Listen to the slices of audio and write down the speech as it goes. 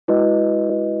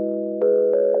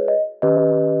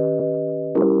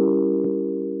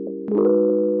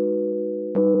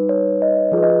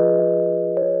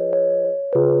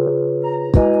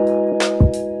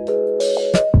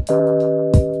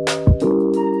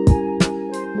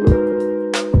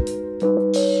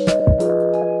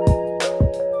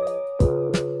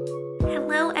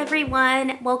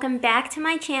welcome back to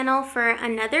my channel for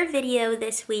another video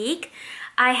this week.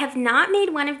 I have not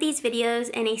made one of these videos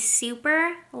in a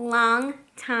super long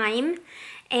time,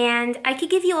 and I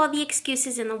could give you all the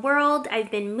excuses in the world.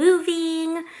 I've been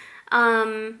moving,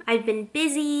 I've been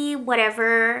busy,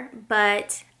 whatever,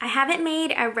 but I haven't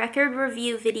made a record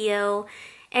review video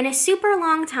in a super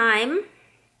long time,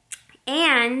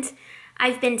 and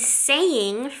I've been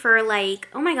saying for like,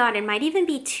 oh my god, it might even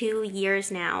be 2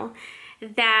 years now,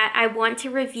 that I want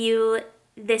to review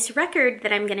this record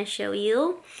that I'm going to show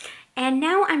you, and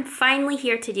now I'm finally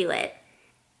here to do it.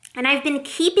 And I've been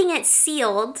keeping it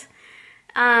sealed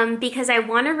because I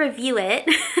want to review it,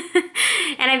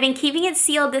 and I've been keeping it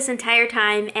sealed this entire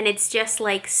time, and it's just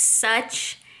like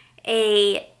such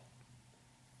a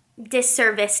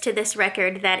disservice to this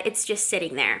record that it's just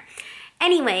sitting there.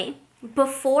 Anyway,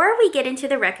 before we get into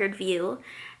the record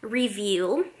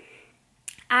review,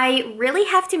 I really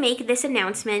have to make this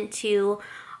announcement to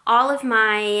all of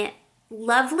my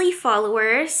lovely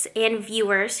followers and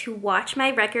viewers who watch my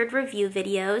record review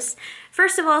videos.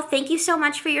 First of all, thank you so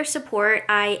much for your support.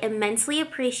 I immensely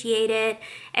appreciate it,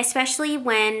 especially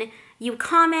when you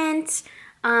comment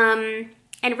and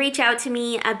reach out to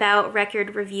me about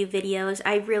record review videos.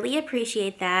 I really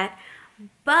appreciate that.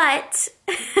 But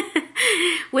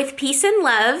with peace and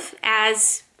love,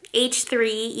 as H3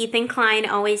 Ethan Klein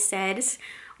always says,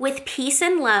 with peace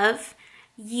and love,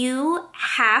 you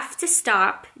have to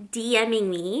stop DMing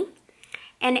me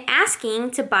and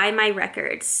asking to buy my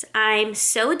records. I'm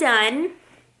so done.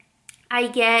 I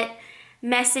get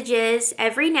messages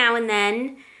every now and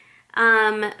then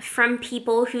from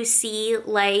people who see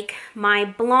like my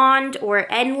Blonde or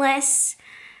Endless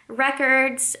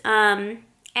records, and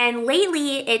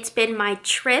lately it's been my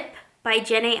Trip by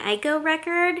Jhené Aiko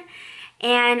record,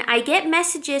 and I get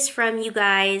messages from you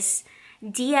guys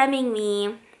DMing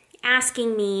me,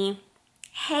 asking me,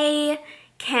 hey,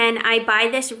 can I buy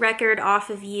this record off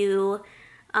of you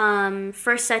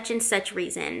for such and such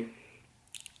reason?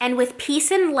 And with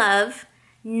peace and love,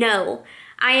 no,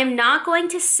 I am not going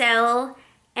to sell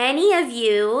any of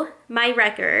you my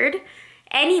record,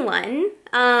 anyone.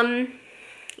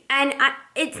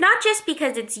 It's not just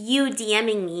because it's you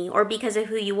DMing me or because of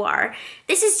who you are.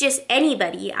 This is just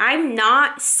anybody. I'm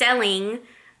not selling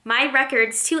my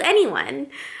records to anyone.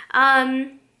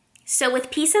 So with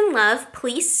peace and love,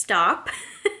 please stop.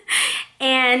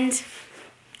 And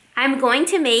I'm going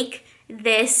to make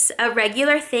this a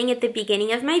regular thing at the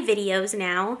beginning of my videos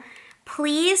now.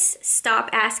 Please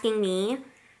stop asking me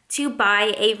to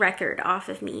buy a record off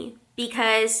of me,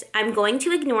 because I'm going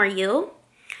to ignore you.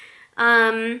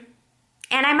 And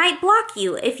I might block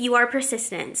you if you are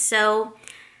persistent. So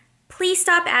please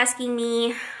stop asking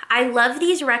me. I love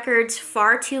these records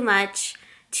far too much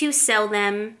to sell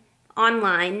them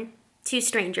online to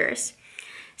strangers.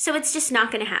 So it's just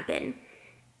not going to happen.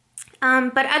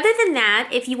 But other than that,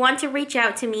 if you want to reach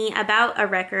out to me about a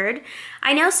record,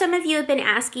 I know some of you have been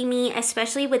asking me,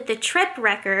 especially with the Trip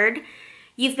record,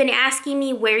 you've been asking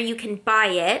me where you can buy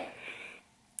it.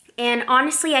 And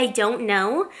honestly, I don't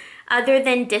know, other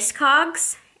than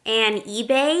Discogs and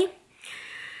eBay.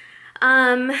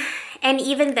 And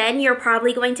even then, you're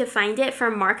probably going to find it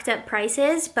for marked up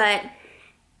prices, but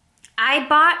I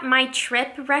bought my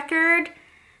Trip record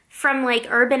from like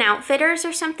Urban Outfitters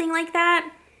or something like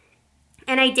that,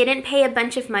 and I didn't pay a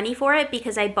bunch of money for it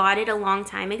because I bought it a long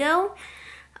time ago.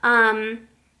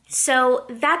 So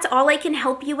that's all I can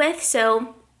help you with.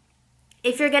 So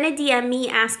if you're gonna DM me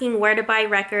asking where to buy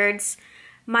records,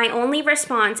 my only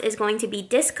response is going to be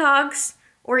Discogs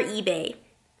or eBay.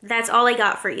 That's all I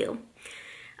got for you.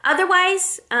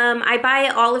 Otherwise, I buy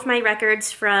all of my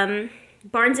records from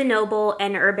Barnes & Noble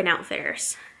and Urban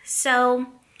Outfitters. So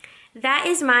that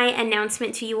is my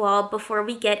announcement to you all before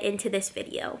we get into this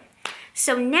video.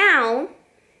 So now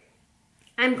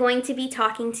I'm going to be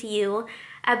talking to you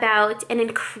about an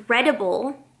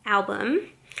incredible album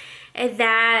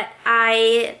that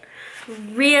I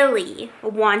really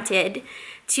wanted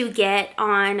to get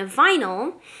on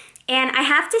vinyl. And I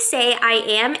have to say, I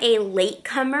am a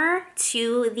latecomer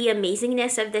to the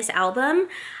amazingness of this album.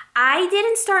 I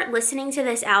didn't start listening to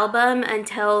this album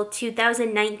until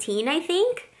 2019, I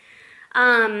think,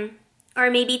 or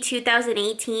maybe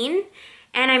 2018.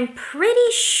 And I'm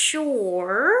pretty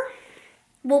sure,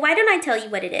 well, why don't I tell you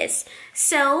what it is?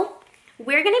 So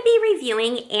we're gonna be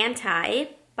reviewing Anti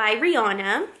by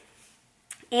Rihanna.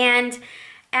 And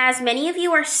as many of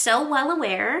you are so well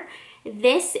aware,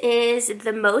 this is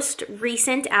the most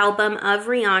recent album of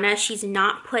Rihanna. She's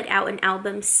not put out an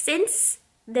album since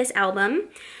this album,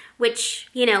 which,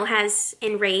 you know, has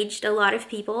enraged a lot of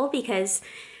people because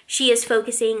she is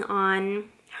focusing on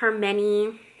her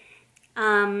many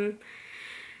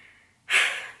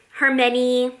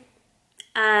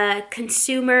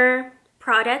consumer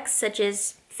products such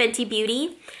as Fenty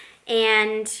Beauty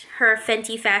and her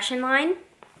Fenty fashion line.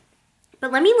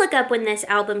 But let me look up when this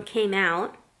album came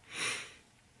out.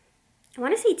 I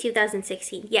want to say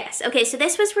 2016. Yes. Okay, so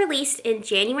this was released in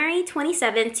January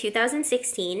 27,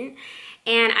 2016.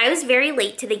 And I was very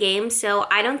late to the game, so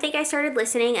I don't think I started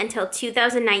listening until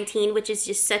 2019, which is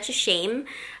just such a shame.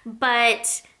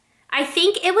 But I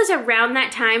think it was around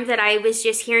that time that I was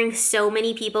just hearing so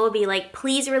many people be like,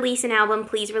 please release an album,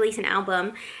 please release an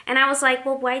album. And I was like,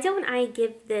 well, why don't I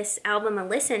give this album a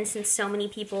listen since so many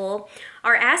people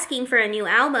are asking for a new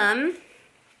album?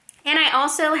 And I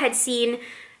also had seen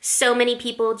so many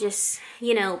people just,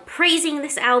 you know, praising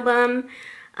this album.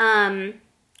 And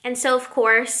so, of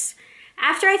course,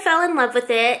 after I fell in love with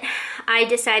it, I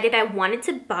decided I wanted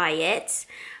to buy it,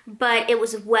 but it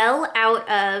was well out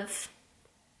of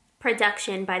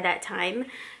production by that time.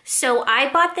 So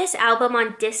I bought this album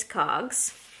on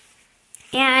Discogs,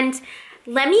 and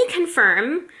let me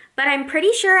confirm, but I'm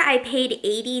pretty sure I paid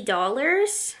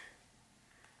 $80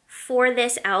 for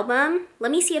this album.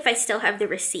 Let me see if I still have the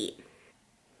receipt.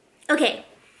 Okay,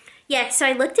 yeah, so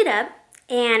I looked it up,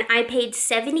 and I paid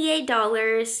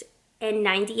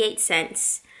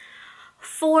 $78.98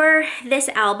 for this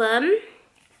album,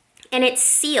 and it's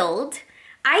sealed.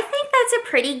 I think that's a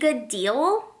pretty good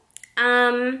deal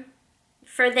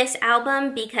for this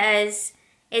album because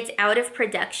it's out of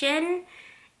production,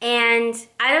 and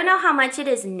I don't know how much it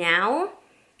is now.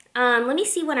 Let me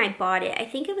see when I bought it. I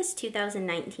think it was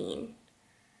 2019.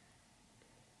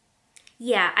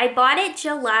 Yeah, I bought it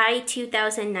July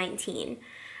 2019.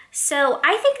 So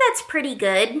I think that's pretty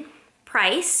good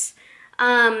price.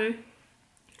 I'm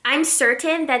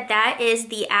certain that that is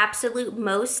the absolute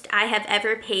most I have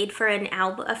ever paid for an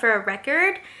album, for a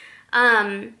record.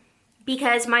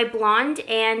 Because my Blonde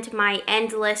and my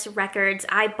Endless records,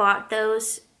 I bought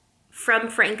those from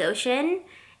Frank Ocean,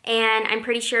 and I'm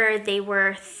pretty sure they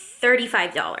were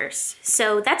 $35.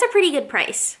 So that's a pretty good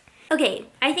price. Okay,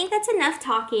 I think that's enough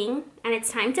talking, and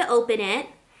it's time to open it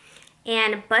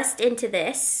and bust into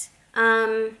this.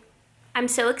 I'm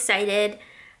so excited.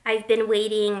 I've been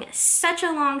waiting such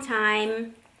a long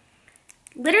time,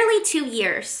 literally 2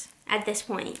 years at this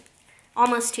point,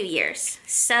 almost 2 years.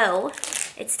 So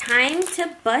it's time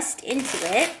to bust into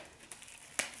it.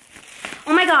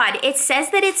 Oh my God, it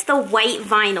says that it's the white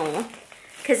vinyl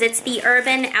because it's the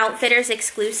Urban Outfitters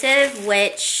exclusive,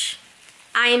 which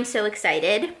I am so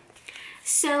excited.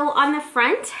 So on the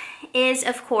front is,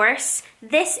 of course,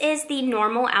 this is the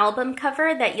normal album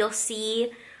cover that you'll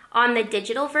see on the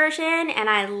digital version, and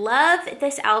I love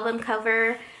this album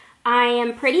cover. I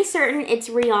am pretty certain it's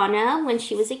Rihanna when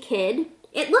she was a kid.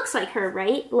 It looks like her,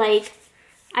 right? Like,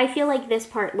 I feel like this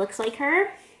part looks like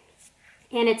her,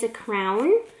 and it's a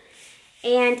crown,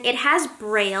 and it has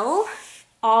Braille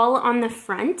all on the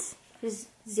front, just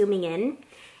zooming in.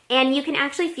 And you can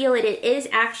actually feel it. It is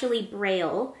actually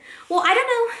Braille. Well, I don't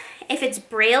know if it's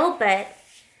Braille, but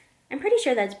I'm pretty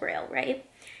sure that's Braille, right?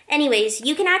 Anyways,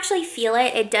 you can actually feel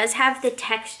it. It does have the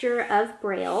texture of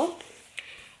Braille.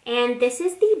 And this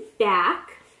is the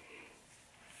back,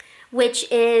 which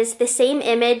is the same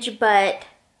image, but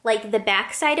like the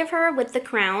back side of her with the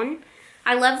crown.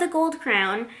 I love the gold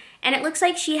crown. And it looks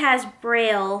like she has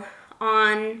Braille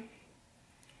on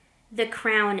the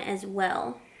crown as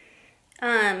well.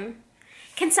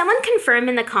 Can someone confirm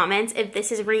in the comments if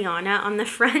this is Rihanna on the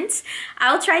front?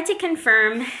 I'll try to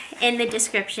confirm in the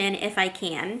description if I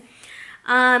can.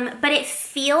 But it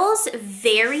feels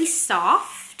very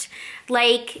soft.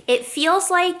 Like, it feels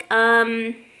like,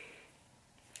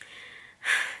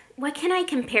 what can I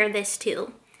compare this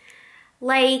to?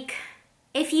 Like,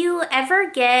 if you ever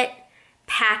get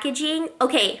packaging,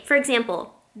 okay, for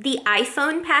example, the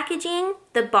iPhone packaging,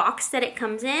 the box that it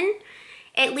comes in,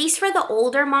 at least for the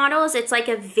older models, it's like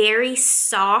a very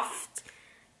soft,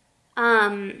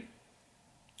 yeah,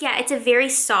 it's a very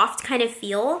soft kind of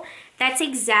feel. That's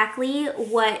exactly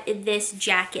what this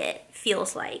jacket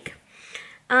feels like.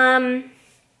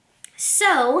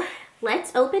 So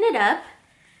let's open it up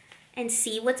and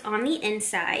see what's on the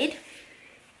inside.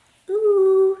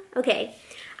 Ooh, okay.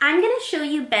 I'm gonna show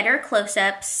you better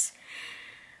close-ups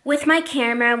with my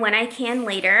camera when I can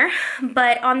later,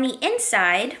 but on the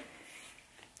inside,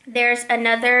 there's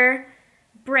another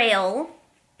Braille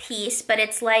piece, but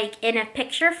it's like in a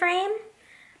picture frame,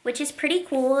 which is pretty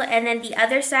cool. And then the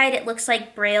other side, it looks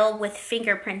like Braille with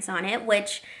fingerprints on it,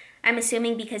 which I'm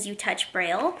assuming because you touch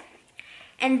Braille.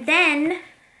 And then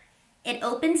it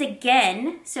opens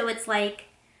again, so it's like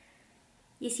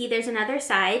You see there's another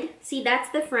side. See,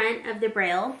 that's the front of the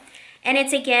Braille. And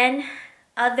it's again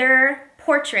other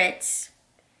portraits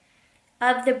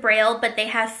of the Braille, but they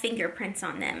have fingerprints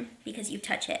on them because you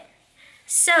touch it.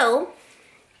 So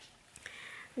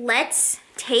let's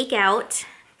take out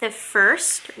the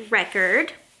first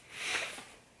record.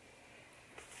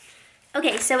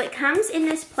 Okay, so it comes in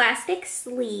this plastic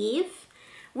sleeve,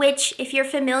 which if you're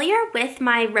familiar with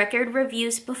my record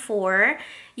reviews before,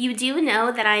 you do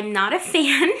know that I'm not a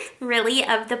fan really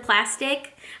of the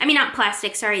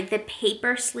the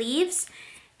paper sleeves,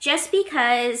 just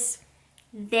because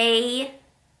they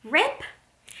rip,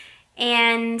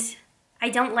 and I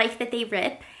don't like that they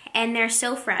rip, and they're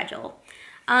so fragile.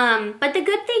 But the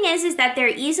good thing is that they're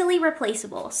easily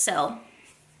replaceable. So,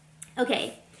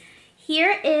 okay,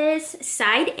 here is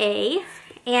side A,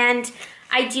 and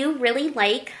I do really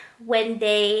like when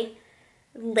they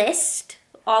list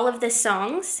all of the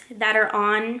songs that are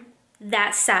on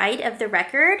that side of the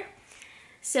record.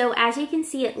 So as you can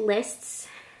see, it lists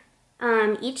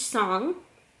each song.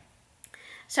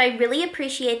 So I really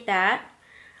appreciate that.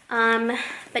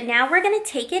 But now we're gonna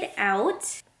take it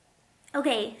out.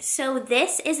 Okay, so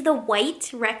this is the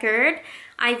white record.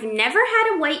 I've never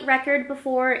had a white record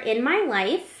before in my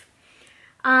life.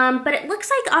 But it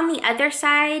looks like on the other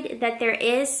side that there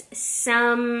is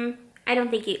some, I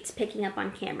don't think it's picking up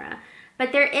on camera,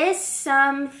 but there is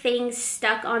some things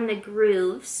stuck on the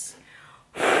grooves,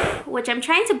 which I'm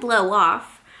trying to blow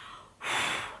off.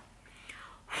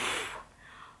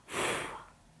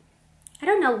 I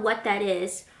don't know what that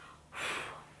is.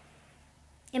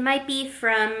 It might be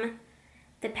from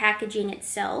the packaging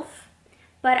itself,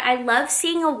 but I love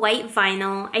seeing a white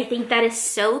vinyl. I think that is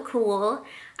so cool.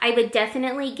 I would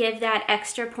definitely give that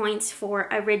extra points for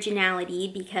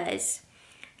originality because,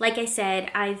 like I said,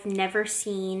 I've never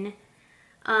seen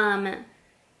a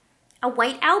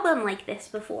white album like this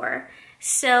before.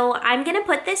 So I'm gonna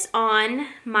put this on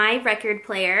my record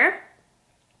player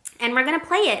and we're gonna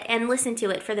play it and listen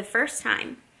to it for the first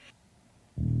time.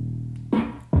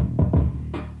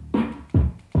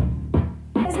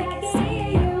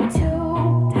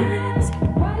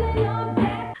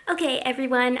 Okay,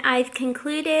 everyone, I've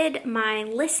concluded my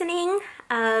listening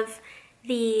of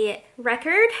the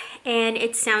record, and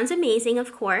it sounds amazing,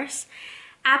 of course.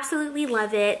 Absolutely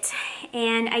love it.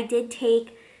 And I did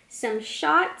take some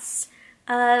shots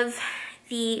of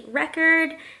the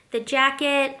record, the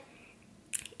jacket,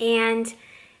 and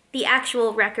the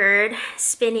actual record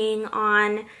spinning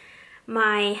on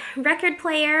my record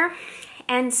player.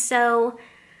 And so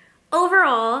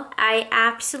overall, I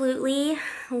absolutely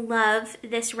love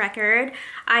this record.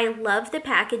 I love the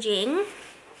packaging.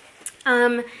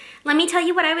 Let me tell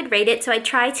you what I would rate it. So I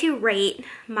try to rate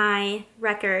my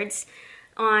records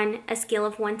on a scale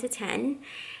of 1 to 10,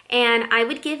 and I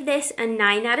would give this a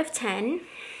 9 out of 10.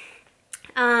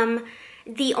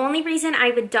 The only reason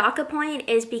I would dock a point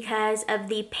is because of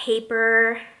the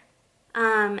paper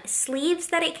sleeves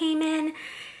that it came in.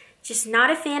 Just not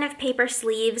a fan of paper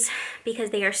sleeves because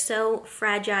they are so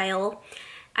fragile.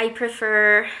 I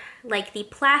prefer like the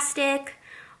plastic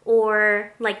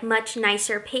or like much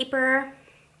nicer paper.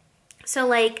 So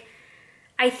like,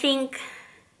 I think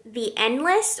the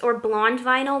Endless or Blonde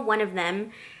vinyl, one of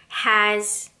them,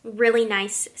 has really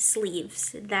nice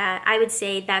sleeves that I would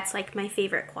say that's like my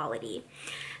favorite quality.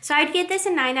 So I'd give this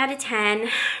a 9 out of 10.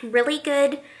 Really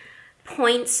good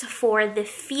points for the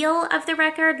feel of the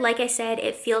record. Like I said,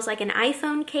 it feels like an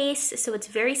iPhone case, so it's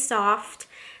very soft.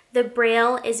 The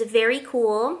Braille is very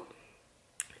cool.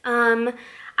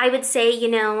 I would say, you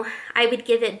know, I would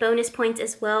give it bonus points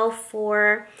as well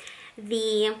for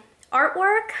the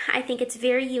artwork. I think it's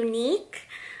very unique.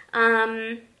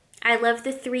 I love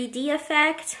the 3D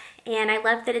effect, and I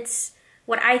love that it's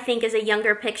what I think is a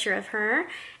younger picture of her.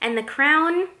 And the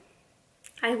crown,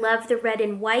 I love the red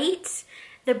and white.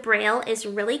 The Braille is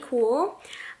really cool.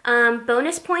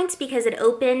 Bonus points because it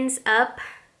opens up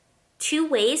 2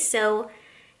 ways, so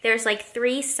there's like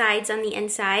 3 sides on the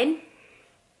inside.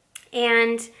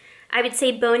 And I would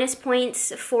say bonus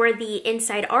points for the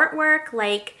inside artwork,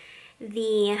 like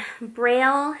the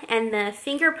Braille and the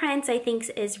fingerprints, I think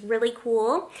is really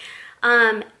cool.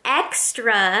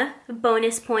 Extra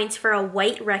bonus points for a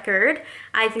white record.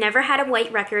 I've never had a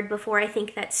white record before. I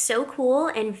think that's so cool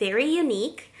and very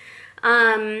unique.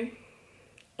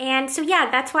 And so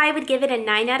yeah, that's why I would give it a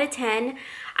 9 out of 10.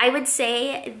 I would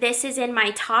say this is in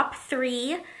my top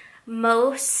 3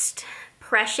 most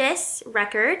precious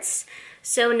records.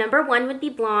 So number 1 would be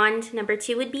Blonde, number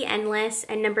 2 would be Endless,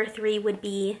 and number 3 would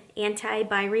be Anti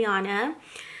by Rihanna.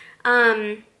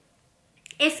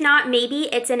 If not, maybe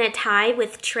it's in a tie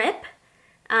with Trip.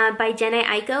 by Jhené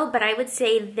Aiko, but I would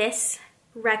say this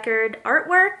record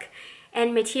artwork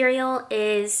and material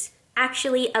is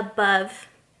actually above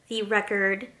the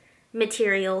record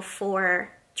material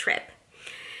for Trip.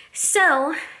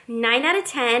 So 9 out of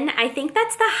 10, I think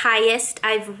that's the highest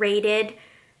I've rated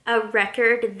a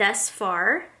record thus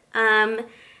far.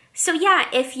 So yeah,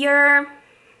 if you're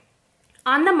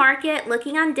on the market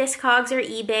looking on Discogs or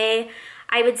eBay,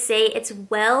 I would say it's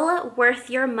well worth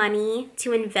your money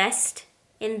to invest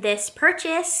in this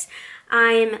purchase.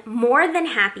 I'm more than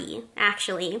happy,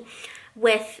 actually,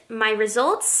 with my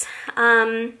results.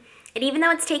 And even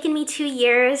though it's taken me 2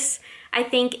 years, I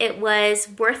think it was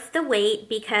worth the wait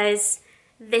because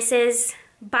this is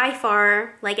by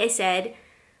far, like I said,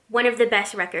 one of the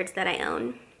best records that I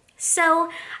own. So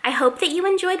I hope that you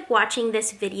enjoyed watching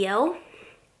this video.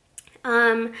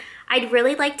 I'd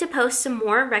really like to post some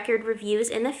more record reviews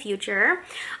in the future.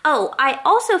 Oh, I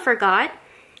also forgot,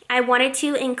 I wanted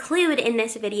to include in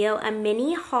this video a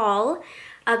mini haul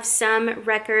of some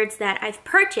records that I've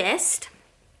purchased.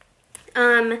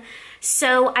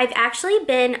 So I've actually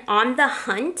been on the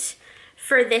hunt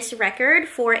for this record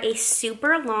for a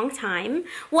super long time.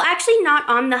 Well, actually not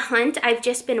on the hunt, I've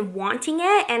just been wanting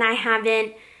it and I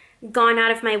haven't gone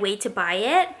out of my way to buy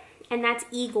it. And that's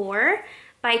Igor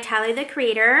by Tyler, the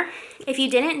Creator. If you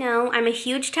didn't know, I'm a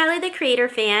huge Tyler, the Creator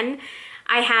fan.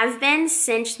 I have been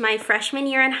since my freshman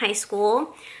year in high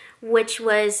school, which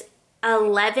was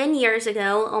 11 years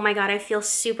ago. Oh my God, I feel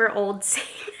super old saying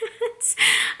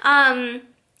that.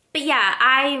 But yeah,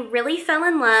 I really fell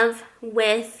in love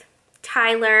with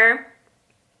Tyler,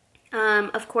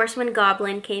 of course, when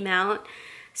Goblin came out.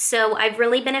 So I've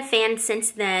really been a fan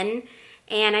since then,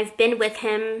 and I've been with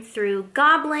him through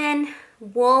Goblin,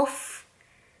 Wolf,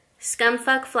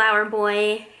 Scumfuck Flower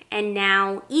Boy, and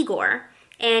now Igor.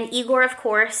 And Igor, of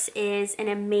course, is an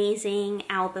amazing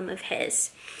album of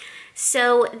his.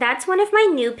 So that's one of my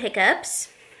new pickups.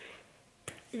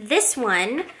 This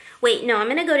one, wait, no, I'm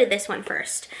gonna go to this one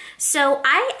first. So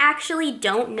I actually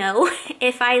don't know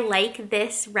if I like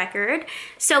this record.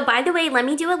 So by the way, let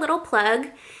me do a little plug.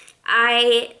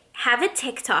 I have a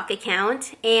TikTok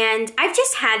account and I've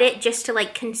just had it just to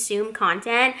like consume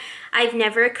content. I've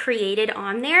never created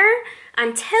on there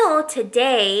until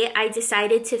today I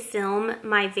decided to film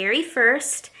my very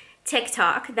first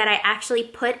TikTok that I actually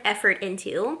put effort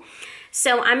into.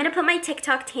 So I'm gonna put my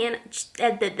TikTok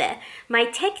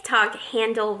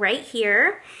handle right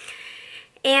here.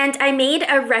 And I made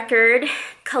a record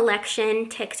collection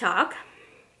TikTok.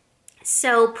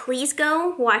 So please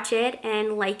go watch it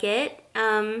and like it.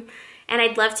 And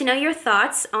I'd love to know your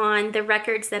thoughts on the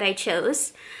records that I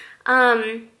chose.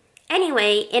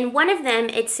 Anyway, in one of them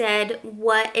it said,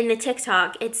 in the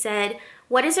TikTok, it said,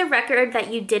 what is a record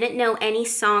that you didn't know any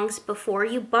songs before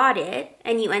you bought it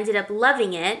and you ended up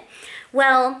loving it?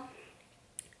 Well,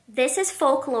 this is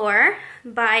Folklore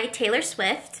by Taylor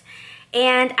Swift,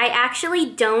 and I actually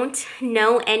don't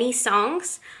know any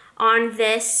songs on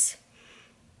this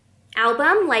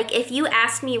album. Like, if you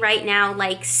ask me right now,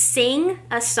 like, sing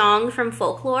a song from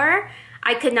Folklore,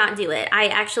 I could not do it. I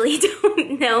actually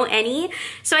don't know any.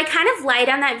 So I kind of lied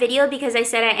on that video because I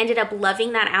said I ended up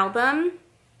loving that album,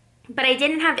 but I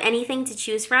didn't have anything to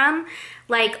choose from.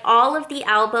 Like, all of the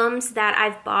albums that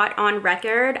I've bought on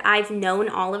record, I've known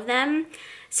all of them.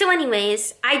 So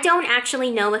anyways, I don't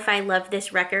actually know if I love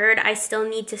this record. I still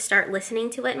need to start listening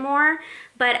to it more,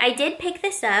 but I did pick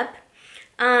this up.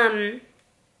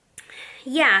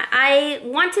 Yeah, I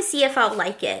want to see if I'll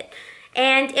like it.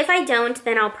 And if I don't,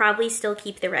 then I'll probably still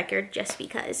keep the record just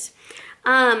because.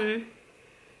 But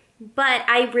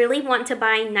I really want to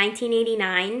buy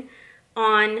 1989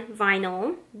 on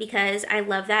vinyl because I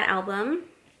love that album.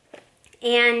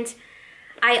 And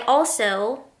I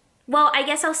also, well, I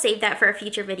guess I'll save that for a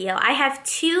future video. I have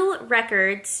 2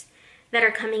 records that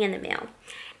are coming in the mail.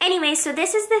 Anyway, so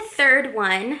this is the third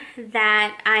one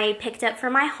that I picked up for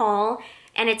my haul,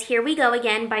 and it's Here We Go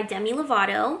Again by Demi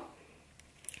Lovato.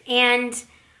 And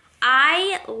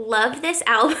I love this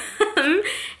album.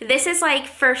 This is like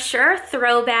for sure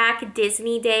throwback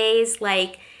Disney days.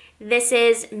 Like, this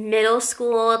is middle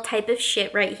school type of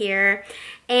shit right here.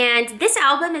 And this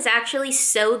album is actually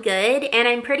so good, and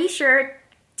I'm pretty sure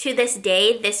to this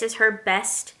day this is her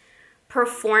best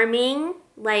performing,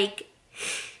 like,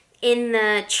 in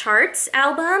the charts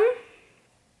album.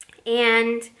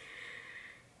 And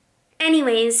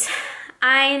anyways,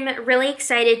 I'm really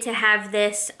excited to have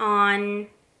this on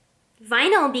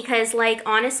vinyl because, like,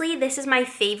 honestly, this is my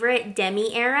favorite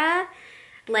Demi era.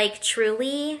 Like,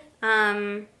 truly,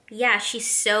 Yeah, she's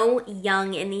so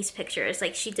young in these pictures.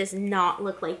 Like, she does not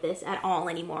look like this at all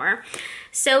anymore.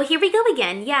 So here we go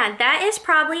again. Yeah, that is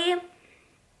probably...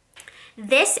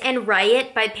 This and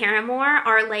Riot by Paramore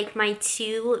are like my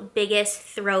two biggest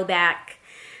throwback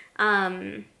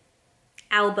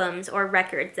albums or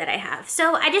records that I have.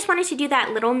 So I just wanted to do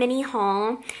that little mini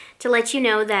haul to let you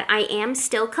know that I am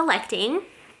still collecting.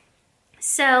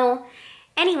 So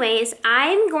anyways,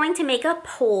 I'm going to make a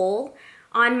poll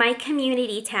on my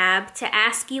community tab to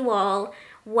ask you all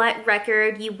what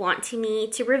record you want me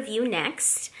to review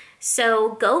next.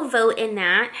 So go vote in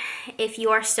that if you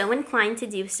are so inclined to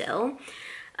do so.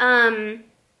 And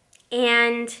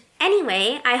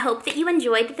anyway, I hope that you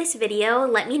enjoyed this video.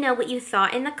 Let me know what you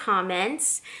thought in the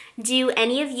comments. Do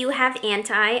any of you have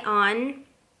Anti on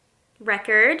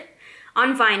record,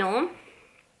 on vinyl?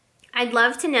 I'd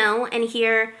love to know and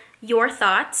hear your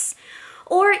thoughts.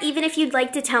 Or even if you'd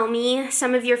like to tell me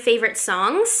some of your favorite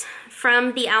songs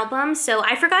from the album. So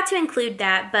I forgot to include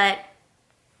that, but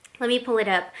let me pull it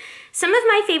up. Some of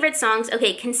my favorite songs,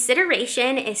 okay,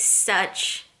 Consideration is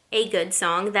such a good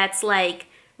song. That's like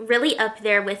really up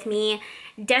there with me.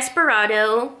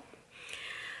 Desperado,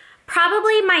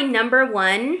 probably my number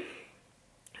one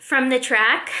from the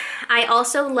track. I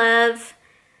also love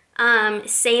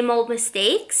Same Old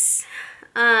Mistakes.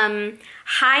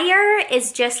 Higher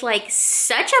is just like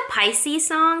such a Pisces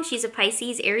song. She's a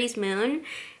Pisces, Aries moon.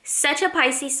 Such a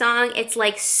Pisces song. It's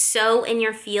like so in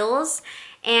your feels.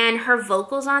 And her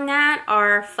vocals on that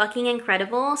are fucking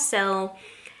incredible. So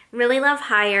really love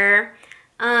Higher.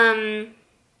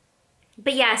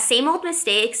 But yeah, Same Old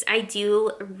Mistakes. I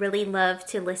do really love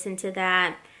to listen to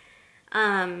that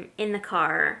in the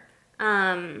car.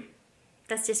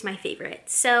 That's just my favorite.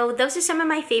 So those are some of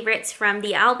my favorites from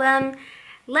the album.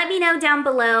 Let me know down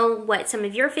below what some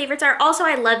of your favorites are. Also,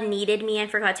 I love Needed Me. I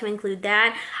forgot to include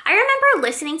that. I remember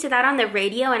listening to that on the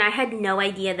radio and I had no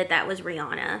idea that that was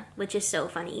Rihanna, which is so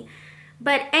funny.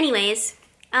 But anyways,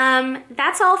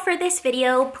 that's all for this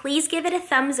video. Please give it a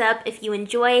thumbs up if you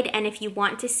enjoyed and if you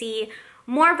want to see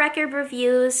more record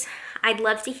reviews. I'd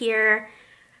love to hear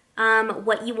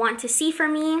what you want to see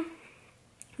from me.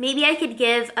 Maybe I could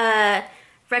give a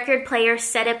record player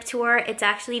setup tour. It's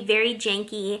actually very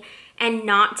janky and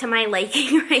not to my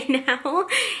liking right now.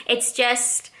 It's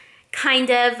just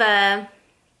kind of a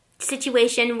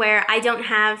situation where I don't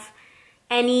have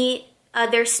any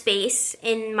other space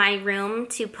in my room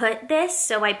to put this,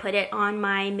 so I put it on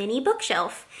my mini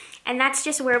bookshelf. And that's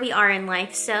just where we are in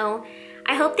life. So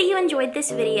I hope that you enjoyed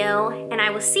this video, and I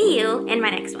will see you in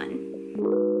my next one.